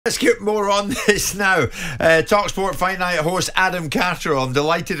Let's get more on this now. talkSPORT Fight Night host Adam Catterall, I'm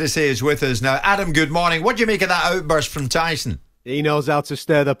delighted to say, is with us now. Adam, good morning. What do you make of that outburst from Tyson? He knows how to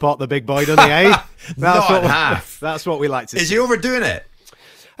stir the pot, the big boy, doesn't he, eh? Not half. That's what we like to see. Is he overdoing it?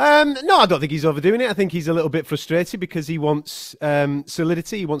 No, I don't think he's overdoing it. I think he's a little bit frustrated because he wants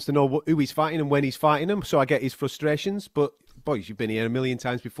solidity. He wants to know who he's fighting and when he's fighting them. So I get his frustrations. But, boys, you've been here a million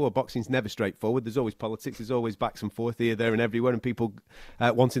times before. Boxing's never straightforward. There's always politics. There's always backs and forth here, there and everywhere, and people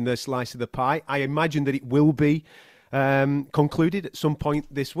wanting their slice of the pie. I imagine that it will be concluded at some point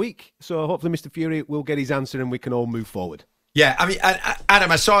this week. So hopefully Mr. Fury will get his answer and we can all move forward. Yeah, I mean,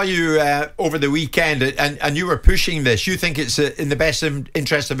 Adam, I saw you over the weekend and you were pushing this. You think it's in the best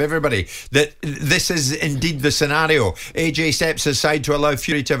interest of everybody that this is indeed the scenario. AJ steps aside to allow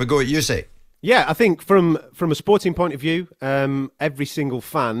Fury to have a go at Usyk. Yeah, I think from a sporting point of view, every single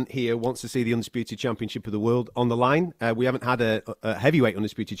fan here wants to see the Undisputed Championship of the World on the line. We haven't had a heavyweight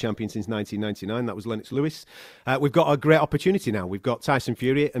Undisputed Champion since 1999. That was Lennox Lewis. We've got a great opportunity now. We've got Tyson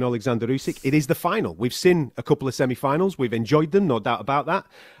Fury and Alexander Usyk. It is the final. We've seen a couple of semi-finals. We've enjoyed them, no doubt about that.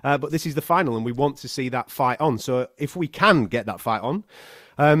 But this is the final, and we want to see that fight on. So if we can get that fight on,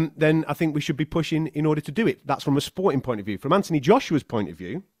 then I think we should be pushing in order to do it. That's from a sporting point of view. From Anthony Joshua's point of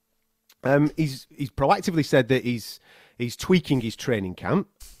view, he's proactively said that he's tweaking his training camp.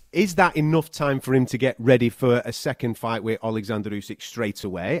 Is that enough time for him to get ready for a second fight with Alexander Usyk straight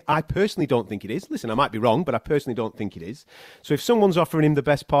away? I personally don't think it is. Listen, I might be wrong, but I personally don't think it is. So if someone's offering him the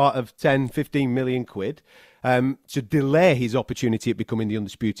best part of 10, 15 million quid to delay his opportunity at becoming the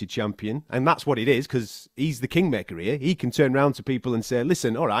Undisputed Champion, and that's what it is, because he's the kingmaker here. He can turn around to people and say,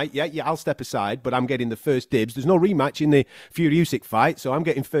 listen, all right, yeah, I'll step aside, but I'm getting the first dibs. There's no rematch in the Fury-Usyk fight, so I'm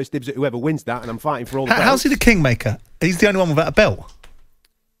getting first dibs at whoever wins that, and I'm fighting for all the belts. How's he the kingmaker? He's the only one without a belt.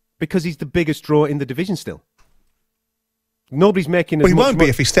 Because he's the biggest draw in the division still. Nobody's making as Well, he much won't be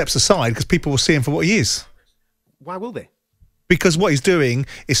if he steps aside, because people will see him for what he is. Why will they? Because what he's doing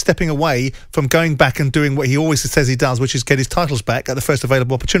is stepping away from going back and doing what he always says he does, which is get his titles back at the first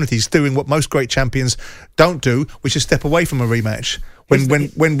available opportunity. He's doing what most great champions don't do, which is step away from a rematch.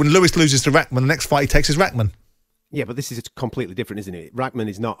 When Lewis loses to Rackman, the next fight he takes is Rackman. Yeah, but this is completely different, isn't it? Rackman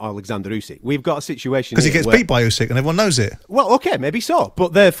is not Alexander Usyk. We've got a situation because he gets beat by Usyk and everyone knows it. Well, okay, maybe so.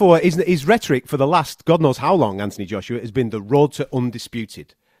 But therefore, his rhetoric for the last God knows how long, Anthony Joshua, has been the road to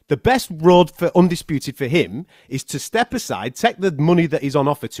undisputed. The best road for undisputed for him is to step aside, take the money that is on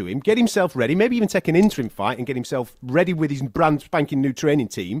offer to him, get himself ready, maybe even take an interim fight and get himself ready with his brand spanking new training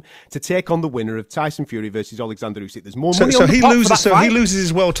team to take on the winner of Tyson Fury versus Alexander Usyk. There's more money on the pot for that fight. He loses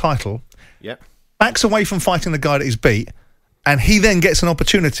his world title. Yep. Backs away from fighting the guy that he's beat, and he then gets an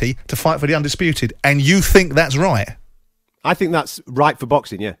opportunity to fight for the undisputed. And you think that's right? I think that's right for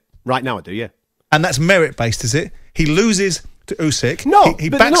boxing, yeah. Right now I do, yeah. And that's merit-based, is it? He loses to Usyk. No, he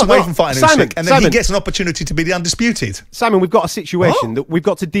backs away from fighting Usyk, and then he gets an opportunity to be the undisputed. Simon, we've got a situation that we've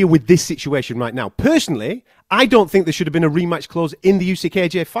got to deal with this situation right now. Personally, I don't think there should have been a rematch clause in the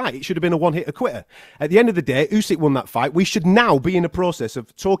Usyk-AJ fight. It should have been a one-hitter quitter. At the end of the day, Usyk won that fight. We should now be in a process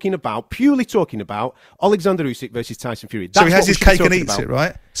of purely talking about Alexander Usyk versus Tyson Fury. So he has his cake and eats it,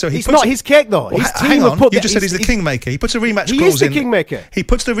 right? So it's not his cake, though. His team have put you just said he's the kingmaker. He puts a rematch clause in. He is the kingmaker. He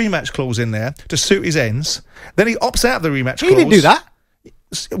puts the rematch clause in there to suit his ends. Then he opts out of the rematch clause. He didn't do that.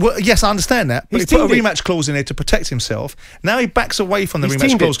 Well, yes, I understand that. But he put a rematch clause in there to protect himself. Now he backs away from the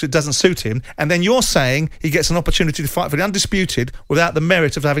rematch clause because it doesn't suit him. And then you're saying he gets an opportunity to fight for the undisputed without the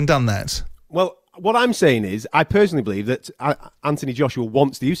merit of having done that. Well, what I'm saying is, I personally believe that Anthony Joshua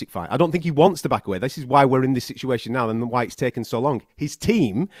wants the Usyk fight. I don't think he wants to back away. This is why we're in this situation now and why it's taken so long. His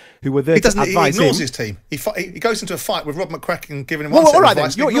team, who were there to advise him... He ignores his team. He goes into a fight with Rob McCracken giving him one set of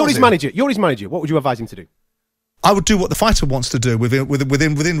advice. Then. You're his manager. You're his manager. What would you advise him to do? I would do what the fighter wants to do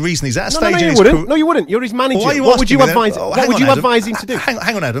within reason. He's at a stage in his career. No, you wouldn't. You're his manager. Well, what would you advise? What would you advise him to do? Hang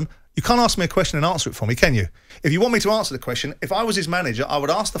on, Adam. You can't ask me a question and answer it for me, can you? If you want me to answer the question, if I was his manager, I would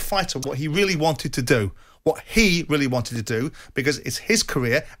ask the fighter what he really wanted to do. What he really wanted to do, because it's his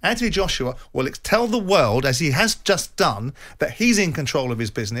career. Anthony Joshua will tell the world, as he has just done, that he's in control of his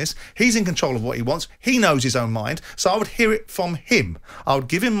business. He's in control of what he wants. He knows his own mind. So I would hear it from him. I would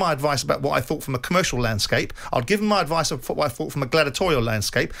give him my advice about what I thought from a commercial landscape. I'd give him my advice of what I thought from a gladiatorial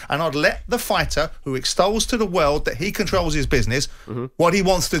landscape. And I'd let the fighter, who extols to the world that he controls his business, what he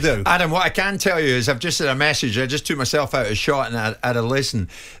wants to do. Adam, what I can tell you is I've just had a message. I just took myself out a shot and I had a listen.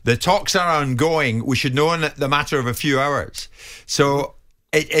 The talks are ongoing. We should know in the matter of a few hours. So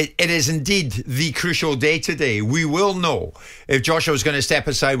it is indeed the crucial day today. We will know if Joshua's going to step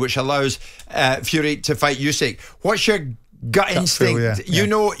aside, which allows Fury to fight Usyk. What's your gut instinct? You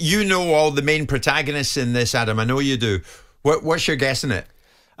know all the main protagonists in this, Adam. I know you do. What's your guess in it?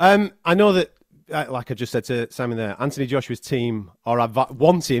 I know that, like I just said to Simon there, Anthony Joshua's team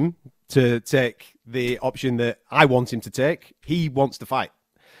want him to take the option that I want him to take. He wants to fight.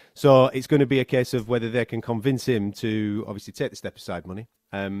 So it's going to be a case of whether they can convince him to obviously take the step aside money,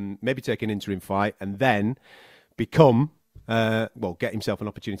 maybe take an interim fight, and then become, get himself an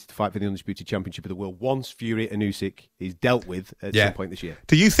opportunity to fight for the Undisputed Championship of the World once Fury and Usyk is dealt with at some point this year.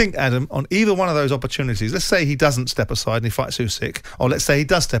 Do you think, Adam, on either one of those opportunities, let's say he doesn't step aside and he fights Usyk, or let's say he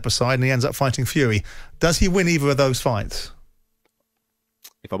does step aside and he ends up fighting Fury, does he win either of those fights?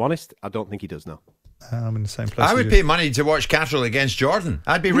 If I'm honest, I don't think he does now. I'm in the same place. I would pay money to watch Catterall against Jordan.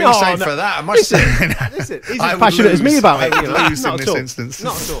 I'd be ringside for that, I must say. Listen, he's as passionate as me about it. I would lose in this all. instance.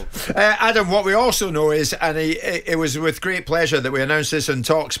 Not at all. Adam, what we also know is, and it was with great pleasure that we announced this on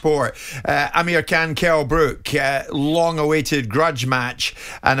talkSPORT, Amir Khan, Kell Brook, long-awaited grudge match,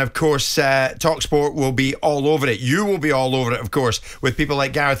 and of course talkSPORT will be all over it. You will be all over it, of course, with people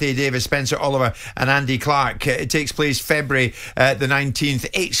like Gareth A. Davis, Spencer Oliver and Andy Clark. It takes place February the 19th.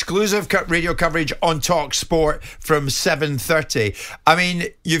 Exclusive radio coverage on talkSPORT from 7:30. I mean,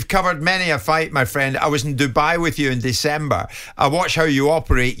 you've covered many a fight, my friend. I was in Dubai with you in December. I watch how you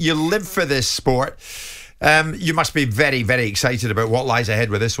operate. You live for this sport. You must be very, very excited about what lies ahead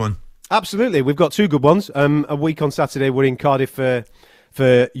with this one. Absolutely. We've got two good ones. A week on Saturday, we're in Cardiff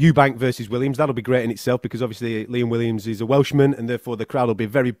for Eubank versus Williams. That'll be great in itself because obviously Liam Williams is a Welshman and therefore the crowd will be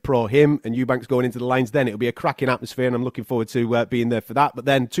very pro him, and Eubank's going into the lines then. It'll be a cracking atmosphere and I'm looking forward to being there for that. But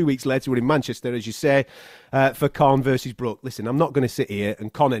then 2 weeks later we're in Manchester, as you say, for Khan versus Brook. Listen, I'm not going to sit here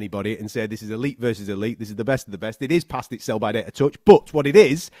and con anybody and say this is elite versus elite, this is the best of the best. It is past its sell-by date a touch, but what it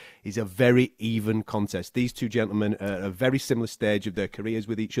is a very even contest. These two gentlemen are at a very similar stage of their careers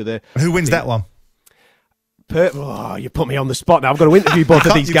with each other. Who wins that one? You put me on the spot now. I've got to interview both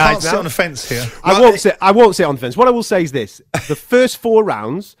of these guys. You can't sit on the fence here. I won't sit on the fence. What I will say is this. The first 4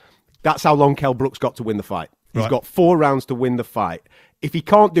 rounds, that's how long Kell Brook's got to win the fight. He's got 4 rounds to win the fight. If he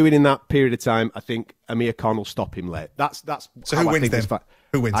can't do it in that period of time, I think Amir Khan will stop him late. That's so how who I wins think then? this fight.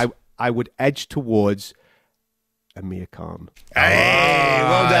 Who wins? I would edge towards Amir Khan. Hey,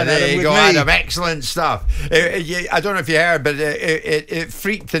 well done, there Adam, you with go, me. Adam. Excellent stuff. I don't know if you heard, but it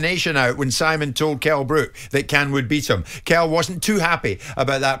freaked the nation out when Simon told Kell Brook that Khan would beat him. Kell wasn't too happy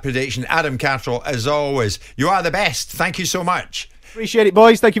about that prediction. Adam Catterall, as always, you are the best. Thank you so much. Appreciate it,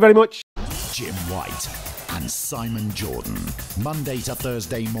 boys. Thank you very much. Jim White and Simon Jordan, Monday to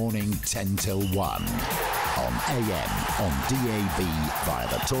Thursday morning, 10 till 1. On AM, on DAB, via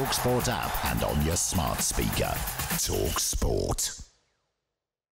the talkSPORT app and on your smart speaker. talkSPORT.